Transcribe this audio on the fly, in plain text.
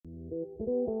Today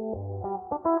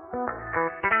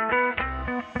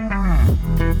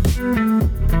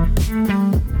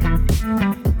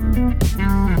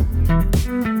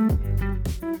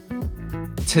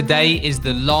is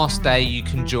the last day you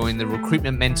can join the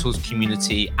Recruitment Mentors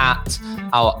community at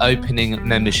our opening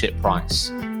membership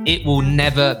price. It will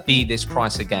never be this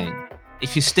price again.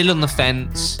 If you're still on the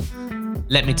fence,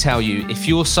 let me tell you, if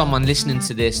you're someone listening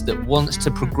to this that wants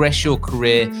to progress your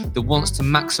career, that wants to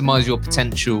maximize your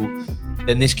potential,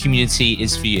 then this community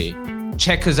is for you.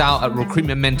 Check us out at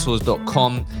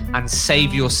recruitmentmentors.com and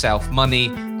save yourself money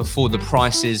before the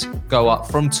prices go up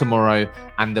from tomorrow,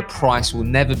 and the price will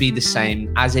never be the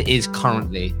same as it is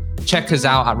currently. Check us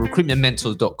out at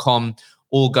recruitmentmentors.com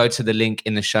or go to the link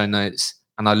in the show notes,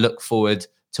 and I look forward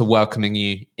to welcoming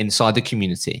you inside the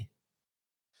community.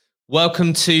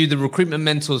 Welcome to the Recruitment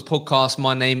Mentors podcast.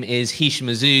 My name is Hisham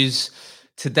Azuz.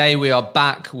 Today we are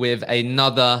back with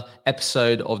another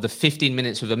episode of the 15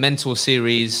 Minutes with a Mentor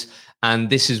series. And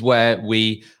this is where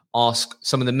we ask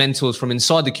some of the mentors from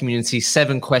inside the community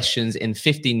 7 questions in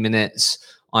 15 minutes.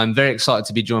 I'm very excited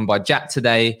to be joined by Jack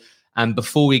today. And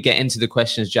before we get into the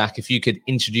questions, Jack, if you could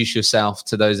introduce yourself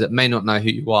to those that may not know who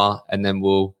you are, and then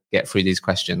we'll get through these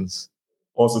questions.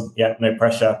 Awesome. Yeah, no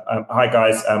pressure. Hi,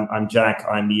 guys. I'm Jack.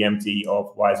 I'm the MD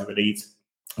of Wiser Elite.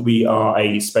 We are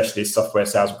a specialist software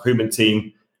sales recruitment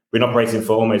team. We've been operating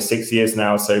for almost 6 years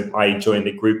now. So I joined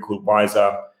a group called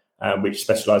Wiser, which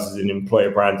specializes in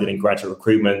employer branding and graduate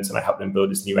recruitment. And I helped them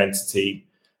build this new entity.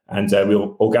 And we've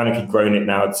organically grown it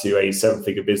now to a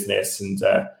 7-figure business. And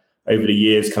over the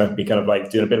years, been like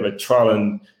doing a bit of a trial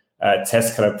and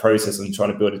test kind of process and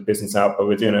trying to build his business out. But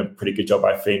we're doing a pretty good job,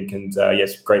 I think. And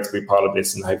yes, great to be part of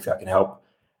this. And hopefully I can help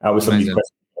out with some of these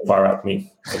questions that fire at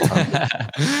me.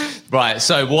 Right.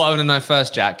 So what I want to know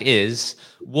first, Jack, is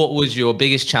what was your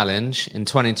biggest challenge in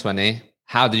 2020?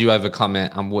 How did you overcome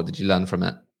it? And what did you learn from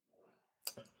it?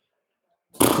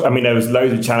 I mean, there was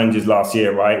loads of challenges last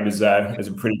year, right? It was a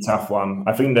pretty tough one.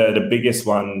 I think the biggest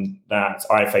one that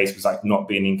I faced was like not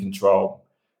being in control.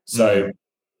 So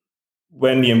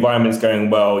when the environment's going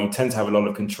well, you tend to have a lot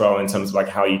of control in terms of like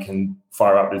how you can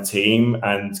fire up the team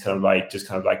and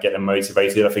get them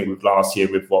motivated. I think with last year,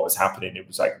 with what was happening, it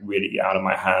was like really out of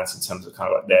my hands in terms of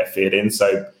kind of like their feeling.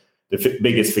 So the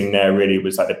biggest thing there really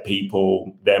was like the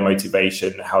people, their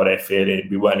motivation, how they're feeling.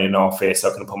 We weren't in an office, so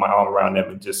I couldn't put my arm around them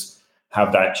and just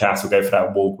have that chat or go for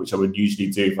that walk, which I would usually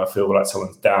do if I feel like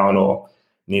someone's down or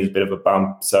needs a bit of a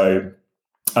bump. So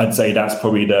I'd say that's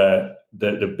probably the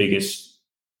biggest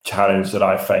challenge that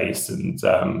I faced. And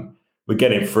we're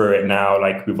getting through it now.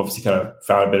 Like we've obviously kind of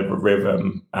found a bit of a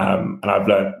rhythm and I've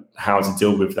learned how to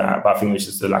deal with that. But I think it was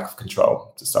just the lack of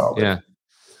control to start with. Yeah.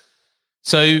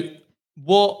 So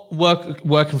what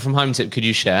working from home tip could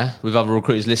you share with other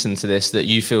recruiters listening to this that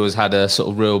you feel has had a sort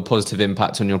of real positive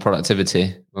impact on your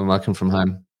productivity when working from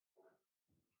home?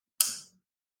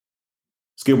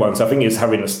 It's a good one. So I think it's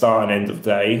having a start and end of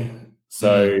day.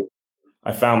 So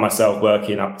I found myself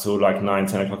working up till like 9,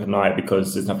 10 o'clock at night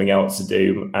because there's nothing else to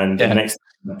do. And the next day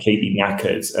I'm completely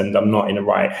knackered and I'm not in the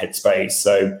right headspace.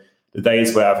 So the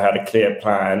days where I've had a clear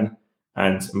plan,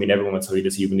 and I mean, everyone will tell you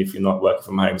this, even if you're not working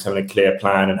from home, so having a clear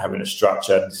plan and having a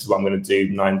structure, this is what I'm going to do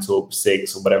 9 till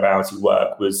 6 or whatever hours you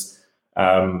work was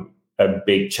a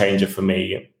big changer for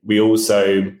me. We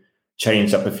also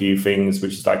changed up a few things,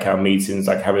 which is like our meetings,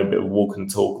 like having a bit of walk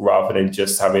and talk rather than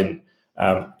just having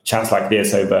chats like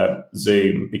this over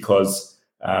Zoom, because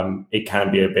it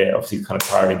can be a bit obviously kind of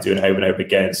tiring doing it over and over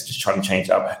again. So just trying to change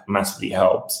it up massively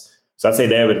helps. So I'd say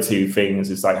there were 2 things.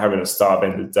 It's like having a start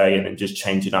end of the day and then just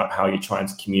changing up how you're trying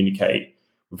to communicate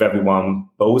with everyone,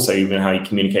 but also even how you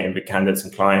communicate with candidates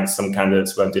and clients. Some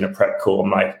candidates, when I'm doing a prep call,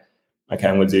 I'm like, okay,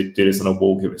 I'm going to do this on a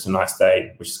walk if it's a nice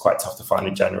day, which is quite tough to find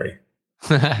in January.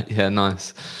 Yeah,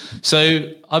 nice.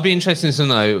 So I'd be interested to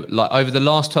know, like over the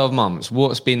last 12 months,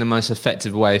 what's been the most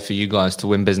effective way for you guys to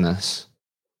win business?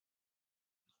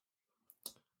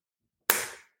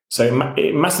 So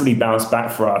it massively bounced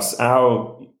back for us.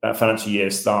 Our financial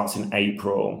year starts in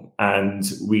April, and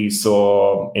we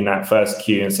saw in that first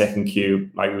Q and second Q,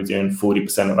 like we were doing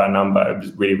 40% of our number. It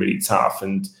was really, really tough.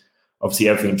 And obviously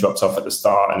everything dropped off at the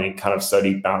start and it kind of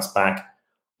slowly bounced back.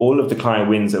 All of the client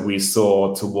wins that we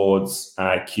saw towards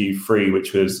Q3,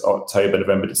 which was October,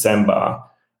 November, December,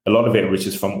 a lot of it was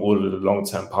just from all of the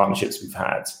long-term partnerships we've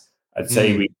had. I'd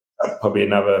say we had probably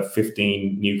another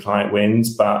 15 new client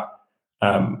wins, but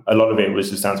a lot of it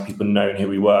was just down to people knowing who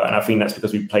we were. And I think that's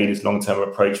because we played this long-term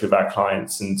approach with our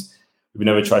clients, and we've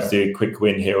never tried to do a quick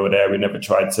win here or there. We never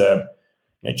tried to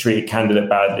treat a candidate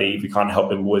badly. If we can't help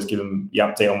them, we always give them the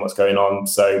update on what's going on.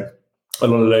 So a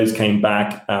lot of those came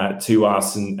back to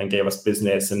us and gave us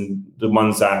business. And the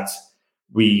ones that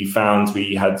we found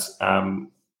we had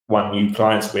one new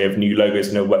clients with, new logos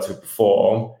and never worked with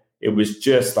before, it was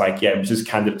just like, it was just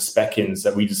candidate spec-ins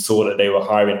that we just saw that they were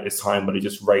hiring at this time, but it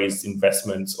just raised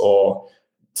investments or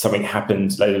something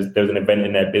happened. Like there was an event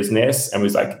in their business, and it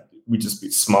was like, we just be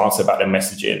smart about their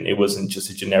messaging. It wasn't just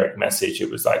a generic message.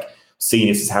 It was like, seeing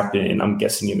this is happening, I'm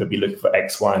guessing you're going to be looking for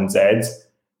X, Y, and Z.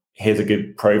 Here's a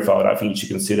good profile that I think you should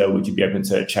consider. Would you be open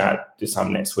to a chat this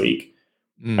time next week?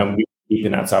 And we're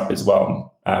keeping that up as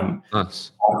well.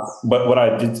 Nice. But what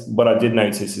I did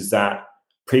notice is that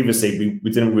previously we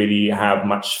didn't really have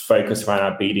much focus around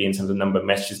our BD in terms of number of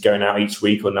messages going out each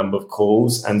week or number of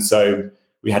calls. And so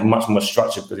we had much more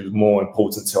structure because it was more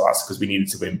important to us because we needed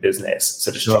to win business.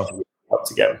 So the structure really helped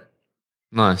together.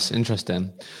 Nice.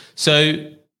 Interesting.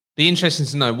 So be interesting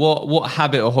to know what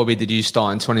habit or hobby did you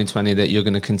start in 2020 that you're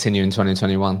going to continue in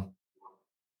 2021?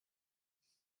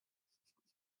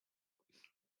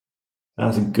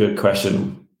 That's a good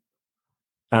question.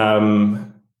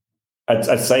 I'd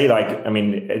say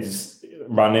it's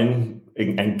running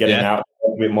and getting out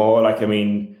a bit more.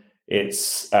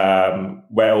 It's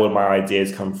where all of my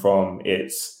ideas come from.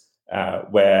 It's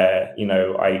where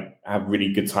I have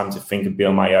really good time to think and be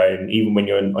on my own. Even when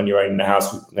you're on your own in the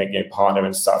house with partner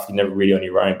and stuff, you're never really on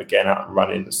your own. But getting out and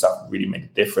running and stuff really make a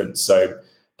difference. So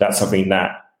that's something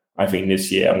that I think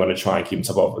this year I'm going to try and keep on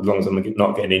top of, as long as I'm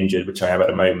not getting injured, which I am at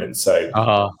the moment. So,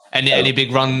 any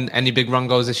big run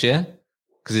goals this year?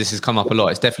 Because this has come up a lot.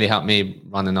 It's definitely helped me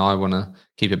run, and I want to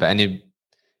keep it. But any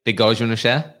big goals you want to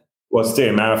share? Well, it's doing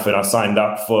a marathon. I signed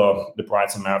up for the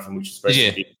Brighton Marathon, which is supposed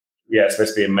to be it's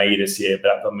supposed to be in May this year, but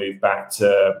that got moved back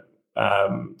to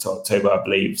October, I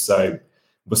believe. So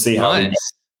we'll see how. Nice.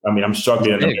 I'm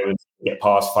struggling at the moment to get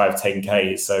past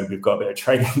 5-10Ks, so we've got a bit of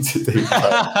training to do.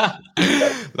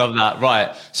 Love that.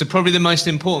 Right. So probably the most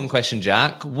important question,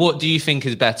 Jack. What do you think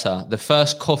is better, the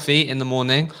first coffee in the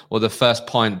morning or the first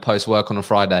pint post work on a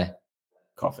Friday?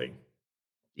 Coffee.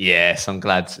 Yes, I'm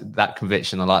glad. That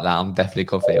conviction. I like that. I'm definitely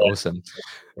coffee. Awesome.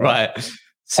 Right.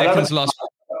 Second to last.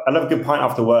 I love a good pint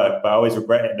after work, but I always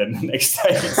regret it then the next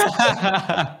day.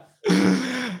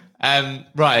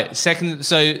 Right. Second.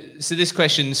 So this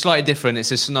question is slightly different.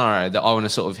 It's a scenario that I want to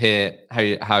sort of hear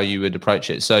how you would approach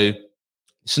it. So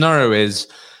scenario is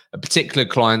a particular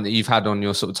client that you've had on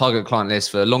your sort of target client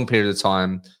list for a long period of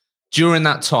time. During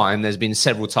that time, there's been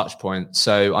several touch points.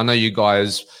 So I know you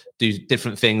guys do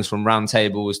different things, from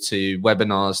roundtables to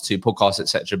webinars to podcasts,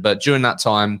 etc. But during that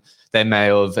time, they may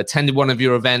have attended one of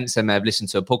your events. They may have listened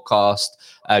to a podcast.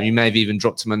 You may have even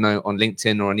dropped them a note on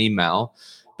LinkedIn or an email.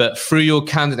 But through your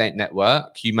candidate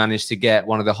network, you managed to get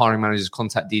one of the hiring manager's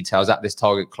contact details at this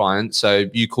target client. So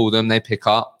you call them, they pick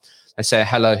up, they say,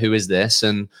 hello, who is this?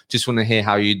 And just want to hear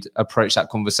how you'd approach that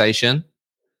conversation.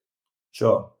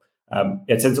 Sure. I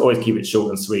tend to always keep it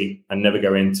short and sweet and never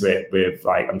go into it with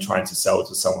I'm trying to sell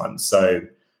to someone. So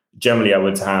generally I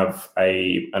would have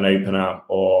an opener,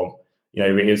 or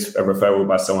if it is a referral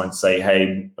by someone to say,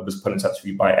 hey, I was put in touch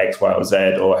with you by X, Y, or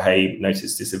Z, or hey,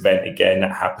 noticed this event again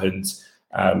that happened,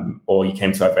 or you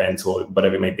came to an event, or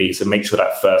whatever it may be. So make sure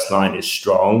that first line is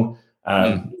strong.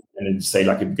 And then say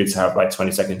it'd be good to have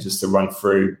 20 seconds just to run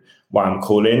through why I'm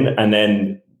calling. And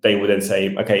then they would then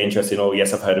say, okay, interesting, or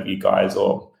yes, I've heard of you guys,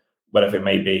 or whatever it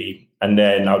may be. And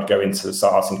then I would go into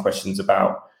start asking questions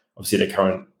about obviously the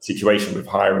current situation with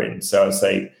hiring. So I'd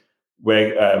say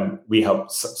we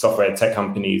help software tech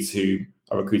companies who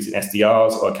are recruiting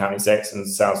SDRs or account execs and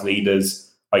sales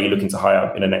leaders. Are you looking to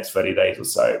hire in the next 30 days or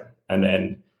so? And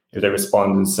then if they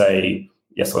respond and say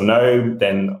yes or no,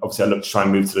 then obviously I look to try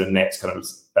and move to the next kind of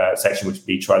section, which would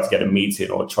be try to get a meeting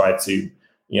or try to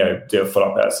do a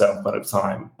follow-up at a certain point of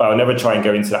time. But I'll never try and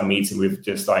go into that meeting with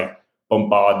just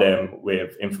bombard them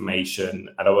with information.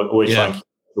 And I will always try and keep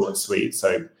it short and sweet.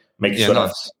 So make sure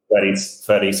that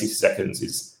 30, 60 seconds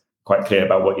is quite clear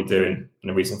about what you're doing and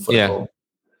the reason for the call.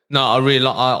 No,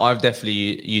 I've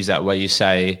definitely used that where you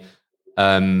say,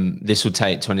 this will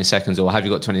take 20 seconds, or have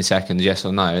you got 20 seconds, yes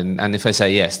or no? And if I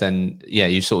say yes, then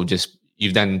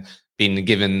you've then been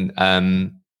given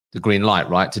the green light,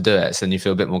 right, to do it. So then you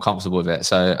feel a bit more comfortable with it.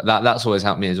 So that's always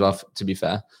helped me as well, to be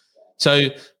fair. So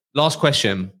last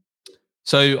question.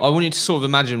 So I want you to sort of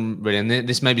imagine, really, and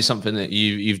this may be something that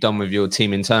you've done with your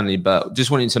team internally, but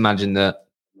just want you to imagine that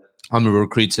I'm a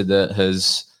recruiter that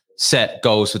has set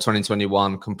goals for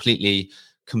 2021, completely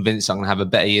convinced I'm going to have a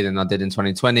better year than I did in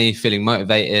 2020, feeling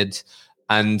motivated.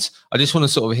 And I just want to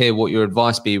sort of hear what your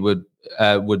advice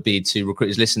would be to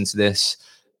recruiters listening to this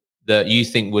that you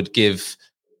think would give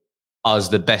us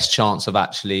the best chance of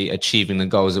actually achieving the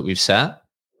goals that we've set.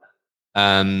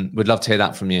 Would love to hear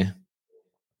that from you.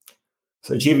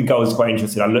 So achieving goals is quite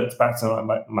interesting. I looked back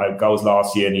to my goals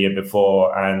last year and the year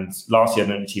before, and last year I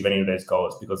didn't achieve any of those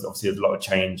goals because obviously there's a lot of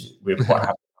change with what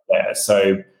happened there.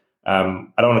 So I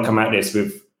don't want to come at this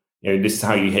with, this is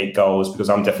how you hit goals,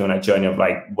 because I'm definitely on that journey of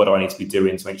like, what do I need to be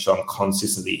doing to make sure I'm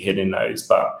consistently hitting those?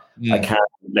 But I can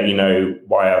let you know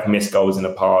why I've missed goals in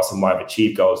the past and why I've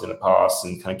achieved goals in the past,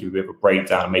 and kind of give you a bit of a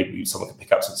breakdown. Maybe someone can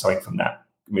pick up something from that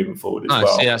moving forward as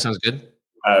well. Yeah, that sounds good.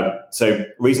 So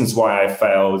reasons why I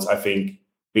failed, I think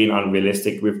being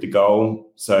unrealistic with the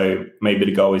goal. So maybe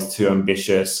the goal is too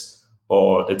ambitious,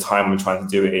 or the time I'm trying to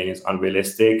do it in is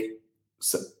unrealistic.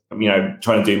 So,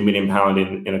 trying to do £1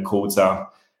 million in a quarter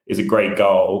is a great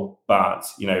goal, but,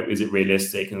 is it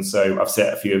realistic? And so I've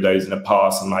set a few of those in the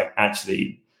past, and like,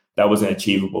 actually, that wasn't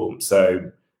achievable.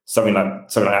 So something like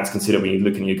that to consider when you're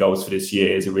looking at your goals for this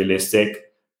year. Is it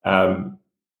realistic?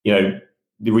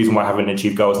 The reason why I haven't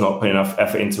achieved goals is not putting enough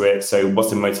effort into it. So what's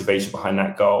the motivation behind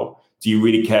that goal? Do you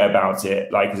really care about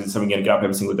it? Like, is it something you're going to get up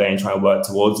every single day and try and work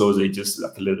towards, or is it just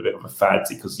like a little bit of a fad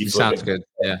because you feel sounds good?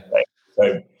 Yeah.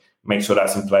 So make sure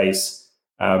that's in place.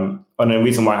 And the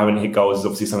reason why I haven't hit goals is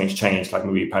obviously something's changed, like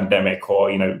maybe a pandemic,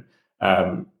 or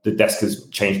the desk has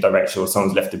changed direction, or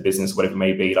someone's left the business, whatever it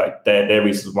may be. Like, there are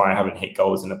reasons why I haven't hit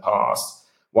goals in the past.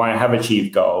 Why I have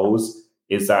achieved goals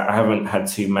is that I haven't had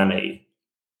too many.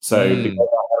 So the goal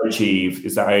I have achieved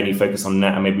is that I only focus on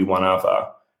that and maybe one other.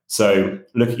 So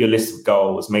look at your list of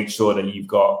goals, make sure that you've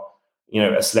got,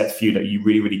 a select few that you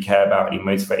really, really care about and you're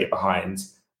motivated behind.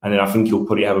 And then I think you'll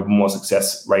probably have a more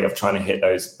success rate of trying to hit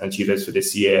those and achieve those for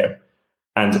this year.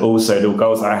 And also the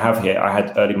goals that I have here, I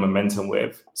had early momentum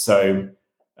with. So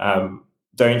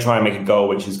don't try and make a goal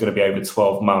which is going to be over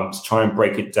 12 months. Try and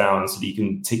break it down so that you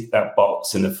can tick that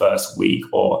box in the first week,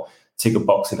 or tick a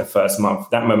box in the first month.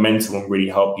 That momentum will really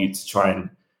help you to try and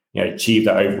achieve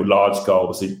that overall large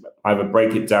goal. So either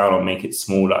break it down or make it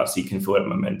smaller so you can feel that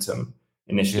momentum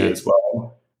initially as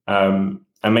well. And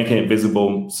making it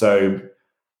visible. So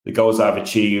the goals that I've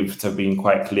achieved have been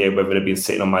quite clear, whether they've been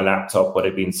sitting on my laptop or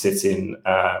they've been sitting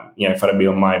in front of me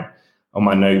on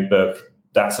my notebook.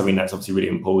 That's something that's obviously really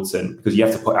important, because you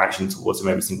have to put action towards them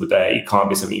every single day. It can't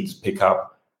be something you just pick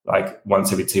up like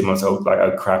once every 2 months. Like,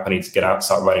 oh crap, I need to get out,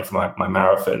 start running for my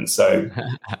marathon. So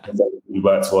we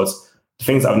work towards. The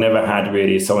things I've never had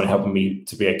really is someone helping me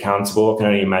to be accountable. I can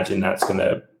only imagine that's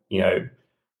gonna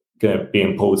be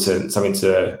important. Something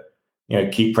to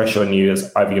keep pressure on you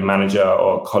as either your manager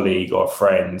or a colleague or a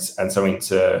friend, and something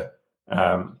to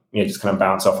just kind of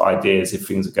bounce off ideas if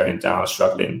things are going down or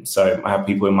struggling. So I have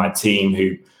people in my team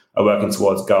who are working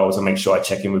towards goals, and make sure I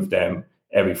check in with them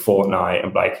every fortnight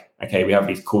and like, okay, we have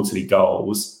these quarterly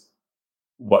goals.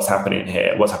 What's happening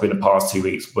here? What's happened in the past 2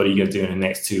 weeks? What are you going to do in the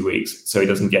next 2 weeks? So it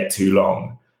doesn't get too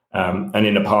long. And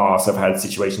in the past, I've had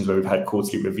situations where we've had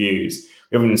quarterly reviews.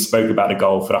 We haven't even spoke about the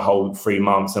goal for the whole 3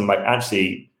 months. And like,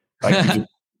 actually, like, we just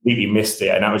completely missed it.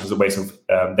 And that was just a waste of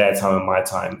their time and my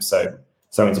time. So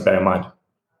something to bear in mind.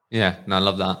 Yeah, no, I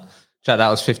love that. Jack, that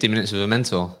was 50 minutes with a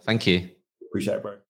mentor. Thank you. Appreciate it, bro.